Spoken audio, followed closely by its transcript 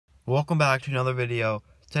Welcome back to another video.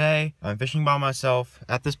 Today, I'm fishing by myself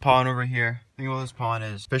at this pond over here. The thing about this pond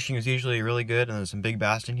is fishing is usually really good and there's some big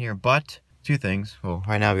bass in here, but two things. Well,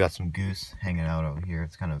 right now we got some goose hanging out over here.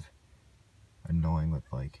 It's kind of annoying with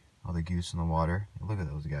like all the goose in the water. Look at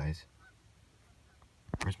those guys.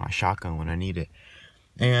 Where's my shotgun when I need it?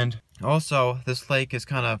 And also, this lake is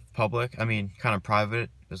kind of public. I mean, kind of private.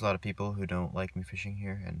 There's a lot of people who don't like me fishing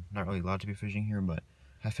here and not really allowed to be fishing here, but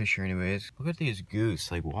I fish here anyways. Look at these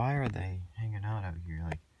goose. Like, why are they hanging out here?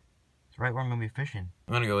 Like, it's right where I'm gonna be fishing.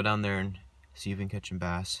 I'm gonna go down there and see if we can catch some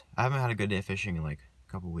bass. I haven't had a good day of fishing in like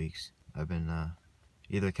a couple weeks. I've been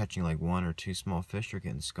either catching like one or two small fish or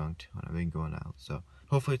getting skunked when I've been going out. So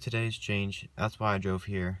hopefully today's changed. That's why I drove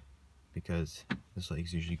here, because this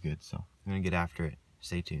lake's usually good. So I'm gonna get after it.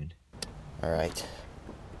 Stay tuned. All right.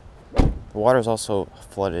 The water's also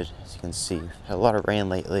flooded, as you can see. Had a lot of rain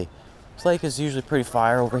lately. This lake is usually pretty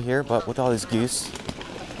fire over here, but with all these goose,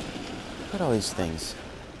 look at all these things.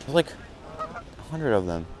 There's like 100 of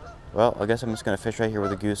them. Well, I guess I'm just gonna fish right here where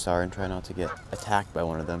the goose are and try not to get attacked by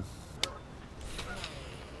one of them.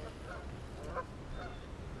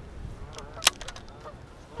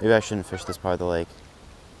 Maybe I shouldn't fish this part of the lake.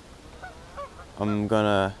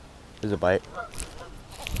 There's a bite.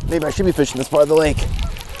 Maybe I should be fishing this part of the lake.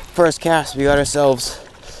 First cast, we got ourselves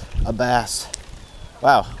a bass.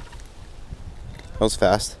 Wow. That was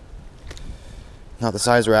fast. Not the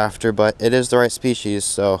size we're after, but it is the right species,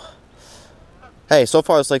 so. Hey, so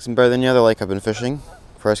far this lake's been better than the other lake I've been fishing.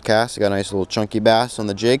 First cast, I got a nice little chunky bass on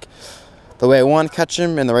the jig. The way I want to catch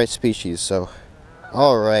him in the right species, so.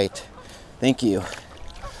 All right, thank you.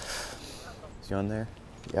 Is he on there?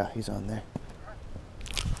 Yeah, he's on there.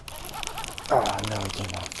 Oh, no, he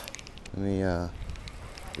came off. Let me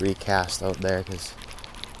recast out there because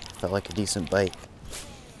it felt like a decent bite.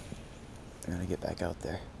 I'm gonna get back out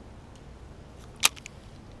there.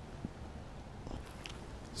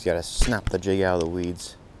 Just gotta snap the jig out of the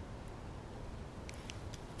weeds.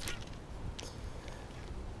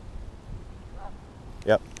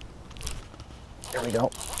 Yep. There we go.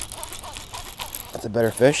 That's a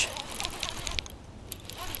better fish.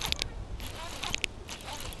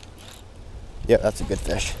 Yep, that's a good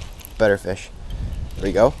fish. Better fish. There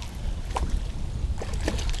we go.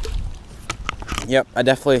 Yep, I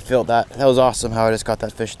definitely feel that. That was awesome how I just got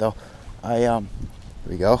that fish though. There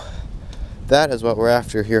we go. That is what we're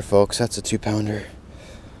after here, folks. That's a 2-pounder.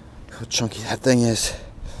 How chunky that thing is.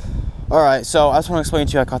 Alright, so I just want to explain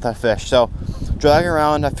to you how I caught that fish. So, dragging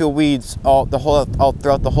around, I feel weeds all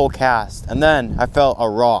throughout the whole cast. And then I felt a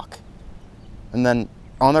rock. And then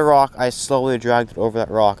on the rock, I slowly dragged it over that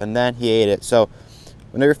rock. And then he ate it. So,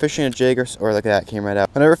 whenever you're fishing a jig or look at that, came right out.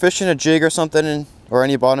 Whenever you're fishing a jig or something, or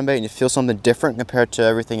any bottom bait, and you feel something different compared to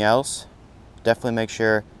everything else, definitely make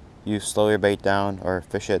sure you slow your bait down or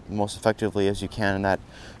fish it most effectively as you can in that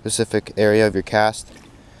specific area of your cast.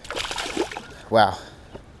 Wow,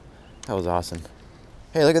 that was awesome.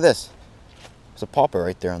 Hey, look at this. There's a popper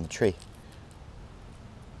right there on the tree.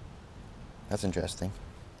 That's interesting.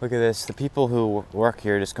 Look at this. The people who work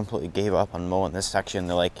here just completely gave up on mowing this section.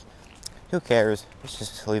 They're like, who cares? Let's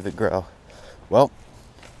just leave it grow. Well,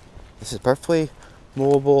 this is perfectly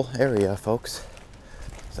mowable area, folks.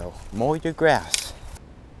 So mow your grass.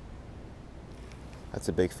 That's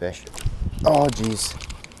a big fish. Oh geez,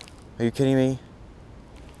 are you kidding me?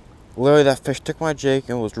 Literally, that fish took my jig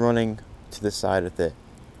and was running to the side with it.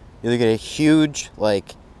 You either get a huge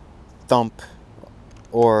like thump,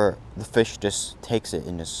 or the fish just takes it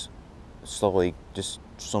and just slowly just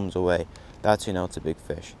swims away. That's, you know, it's a big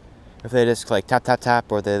fish. If they just like tap tap tap,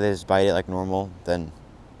 or they just bite it like normal, then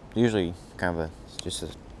usually kind of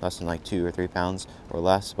less than like 2 or 3 pounds or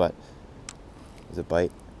less, but there's a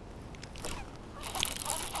bite.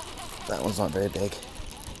 That one's not very big.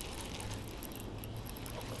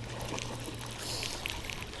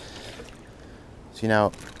 See,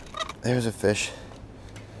 now there's a fish.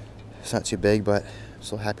 It's not too big, but I'm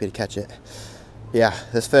so happy to catch it. Yeah,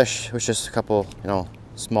 this fish was just a couple, you know,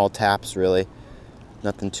 small taps really.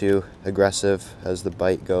 Nothing too aggressive as the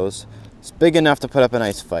bite goes. It's big enough to put up a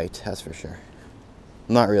nice fight, that's for sure.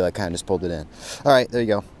 Not really, I kind of just pulled it in. All right, there you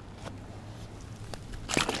go.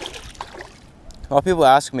 A lot of people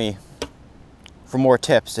ask me for more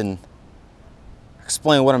tips and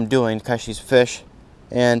explain what I'm doing to catch these fish.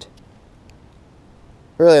 And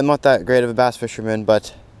really, I'm not that great of a bass fisherman,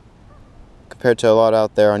 but compared to a lot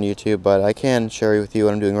out there on YouTube, but I can share with you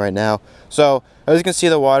what I'm doing right now. So, as you can see,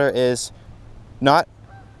 the water is not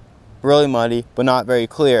really muddy, but not very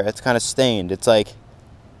clear. It's kind of stained. It's like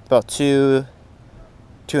about 2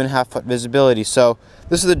 2.5 foot visibility. So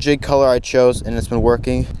this is the jig color I chose, and it's been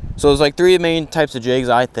working. So there's like 3 main types of jigs,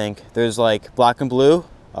 I think. There's like black and blue.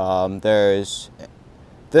 There's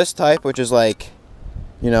this type, which is like,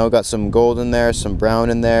 you know, got some gold in there, some brown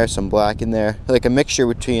in there, some black in there, like a mixture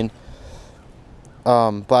between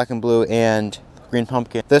black and blue and green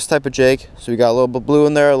pumpkin. This type of jig, so we got a little bit of blue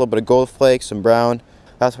in there, a little bit of gold flakes, some brown.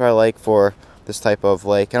 That's what I like for this type of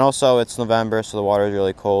lake. And also it's November, so the water is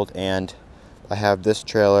really cold, and I have this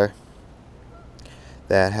trailer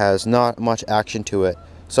that has not much action to it.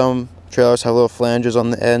 Some trailers have little flanges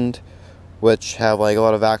on the end which have like a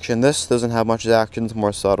lot of action. This doesn't have much action, it's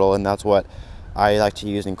more subtle, and that's what I like to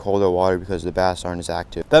use in colder water because the bass aren't as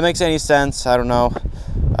active. If that makes any sense, I don't know.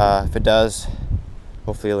 If it does,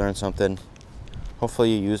 hopefully you learn something.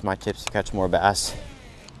 Hopefully you use my tips to catch more bass.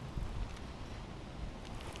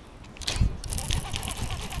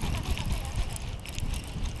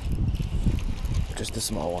 Just a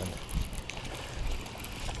small one.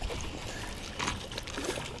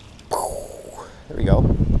 There we go.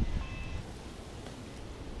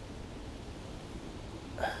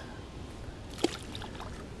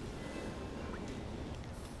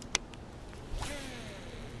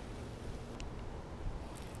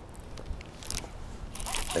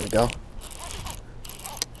 There we go.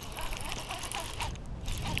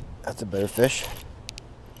 That's a better fish.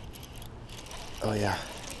 Oh yeah.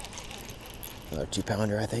 Another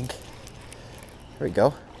 2-pounder, I think. There we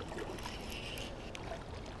go.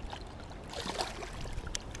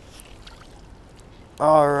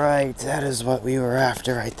 All right, that is what we were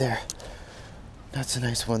after right there. That's a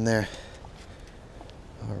nice one there.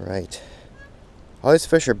 All right. All these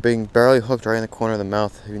fish are being barely hooked right in the corner of the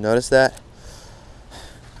mouth. Have you noticed that?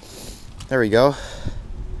 There we go.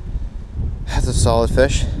 That's a solid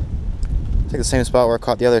fish. It's like the same spot where I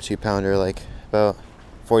caught the other 2-pounder like about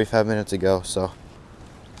 45 minutes ago, so.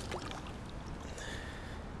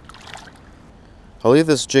 I'll leave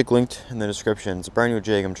this jig linked in the description. It's a brand new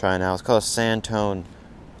jig I'm trying out. It's called a Sandtone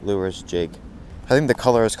Lures jig. I think the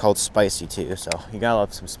color is called Spicy too, so you gotta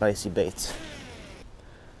love some spicy baits.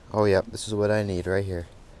 Oh yeah, this is what I need right here.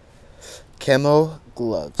 Camo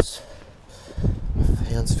gloves. My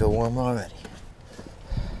hands feel warm already.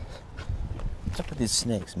 What's up with these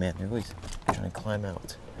snakes, man? They're always trying to climb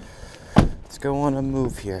out. Let's go on a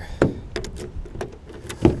move here.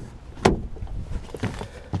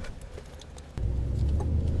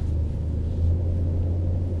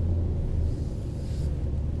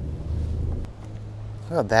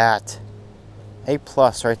 Look at that. A+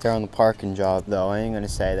 right there on the parking job, though. I ain't gonna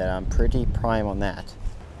say that I'm pretty prime on that.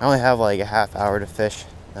 I only have like a half hour to fish.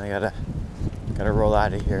 Then I gotta roll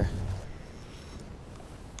out of here.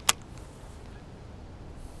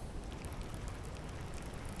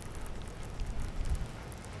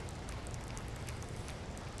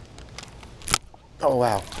 Oh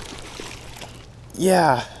wow.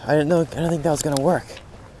 Yeah, I didn't think that was gonna work.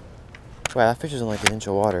 Wow, that fish is in like an inch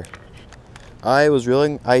of water.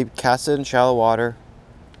 I cast it in shallow water.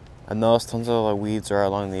 I noticed tons of like, weeds are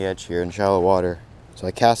along the edge here in shallow water. So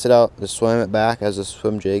I cast it out to swim it back as a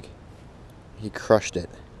swim jig. He crushed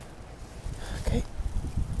it. Okay.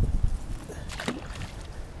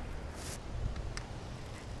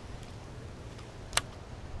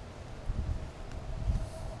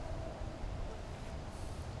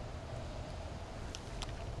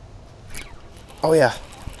 Oh yeah,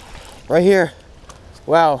 right here.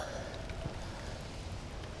 Wow.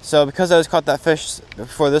 So because I just caught that fish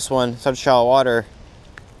before this one, such shallow water,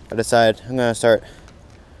 I decided I'm gonna start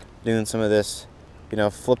doing some of this, you know,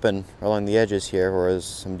 flipping along the edges here where there's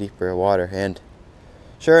some deeper water, and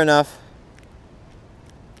sure enough,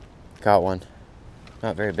 got one.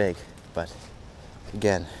 Not very big, but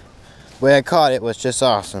again, the way I caught it was just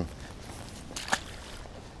awesome.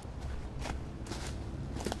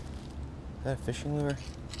 Is that a fishing lure?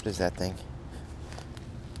 What is that thing?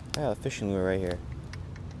 Yeah, a fishing lure right here.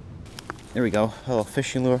 There we go. A little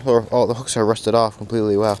fishing lure. Oh, the hooks are rusted off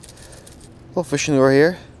completely. Wow. A little fishing lure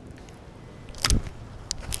here.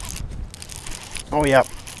 Oh, yeah.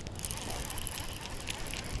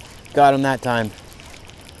 Got him that time.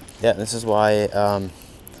 Yeah, this is why I'm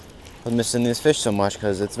missing these fish so much,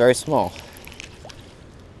 because it's very small.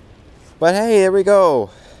 But hey, there we go.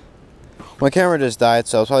 My camera just died,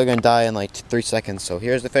 so it's probably going to die in like 3 seconds. So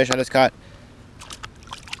here's the fish I just caught.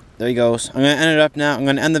 There he goes. I'm going to end it up now. I'm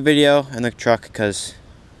going to end the video in the truck because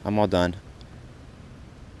I'm all done.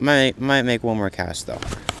 Might make one more cast though.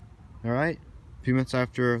 Alright, a few minutes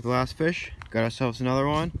after the last fish, got ourselves another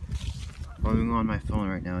one. I'm on my phone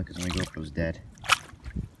right now because my GoPro's dead.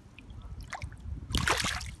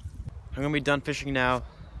 I'm going to be done fishing now.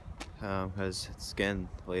 because it's getting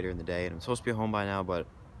later in the day and I'm supposed to be home by now, but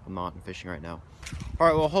I'm not. I'm fishing right now.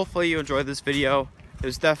 Alright, well, hopefully you enjoyed this video. It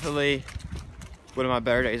was definitely one of my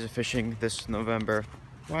better days of fishing this November.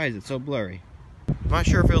 Why is it so blurry? I'm not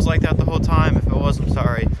sure if it was like that the whole time. If it was, I'm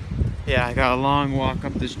sorry. Yeah, I got a long walk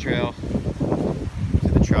up this trail to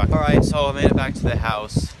the truck. Alright, so I made it back to the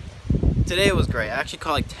house. Today was great. I actually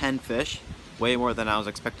caught like 10 fish. Way more than I was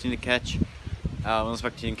expecting to catch. I was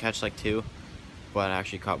expecting to catch like 2, but I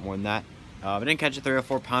actually caught more than that. I didn't catch a 3 or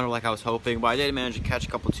 4 pounder like I was hoping, but I did manage to catch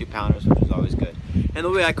a couple 2 pounders, which is always good. And the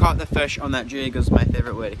way I caught the fish on that jig is my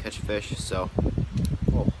favorite way to catch fish, so...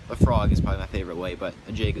 Well, a frog is probably my favorite way, but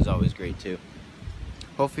a jig is always great too.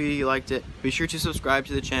 Hopefully you liked it. Be sure to subscribe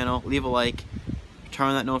to the channel, leave a like, turn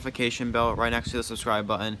on that notification bell right next to the subscribe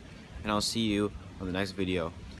button, and I'll see you on the next video.